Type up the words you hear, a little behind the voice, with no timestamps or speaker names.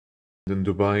In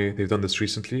Dubai, they've done this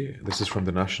recently. This is from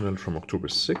the National from October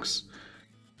 6.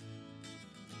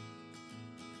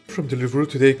 From Deliveroo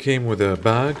today came with a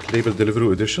bag labeled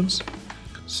Deliveroo Editions.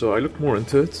 So I looked more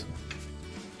into it.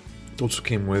 It also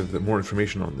came with more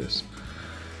information on this.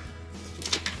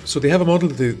 So they have a model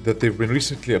that they've been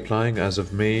recently applying as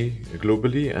of May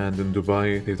globally, and in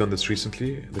Dubai they've done this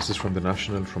recently. This is from the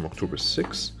National from October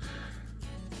 6.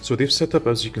 So they've set up,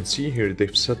 as you can see here,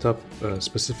 they've set up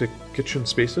specific kitchen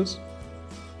spaces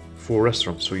for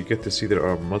restaurants. So you get to see there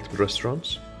are multiple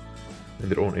restaurants in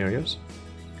their own areas.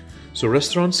 So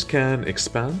restaurants can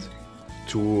expand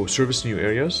to service new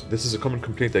areas. This is a common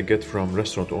complaint I get from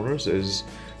restaurant owners, is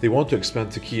they want to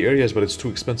expand to key areas, but it's too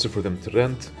expensive for them to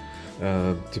rent,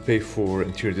 to pay for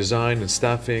interior design and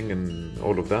staffing and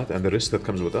all of that, and the risk that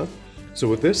comes with that. So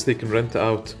with this, they can rent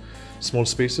out small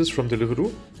spaces from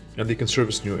Deliveroo, and they can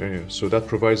service new areas. So that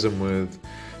provides them with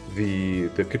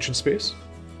the kitchen space,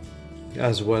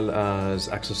 as well as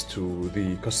access to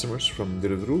the customers from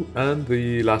Deliveroo and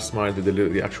the last mile,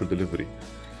 the actual delivery.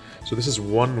 So this is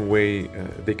one way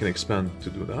they can expand to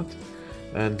do that.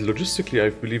 And logistically, I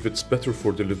believe it's better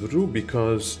for Deliveroo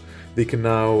because they can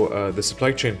now, the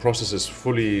supply chain process is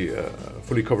fully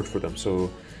covered for them.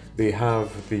 So they have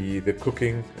the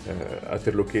cooking at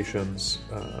their locations.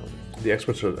 The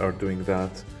experts are doing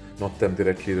that, not them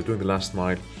directly. They're doing the last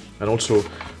mile. And also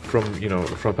from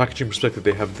a packaging perspective,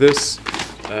 they have this.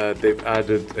 They've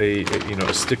added a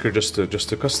sticker just to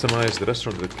customize the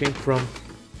restaurant that it came from.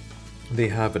 They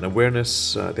have an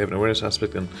awareness. They have an awareness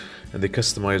aspect, and they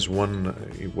customize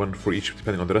one for each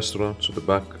depending on the restaurant. So the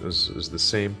back is the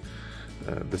same.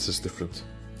 This is different.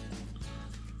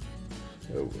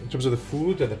 In terms of the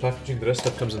food and the packaging, the rest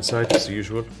that comes inside is the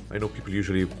usual. I know people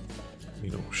usually,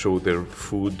 show their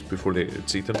food before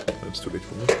it's eaten. It's too late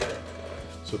for me.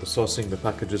 So the saucing, the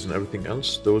packages, and everything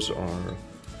else, those are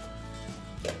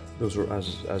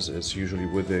as is usually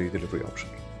with the delivery option.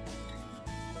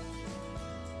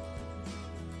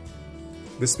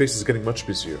 This space is getting much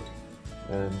busier,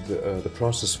 and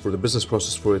the business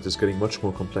process for it is getting much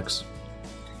more complex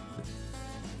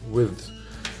with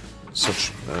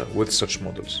such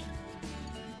models.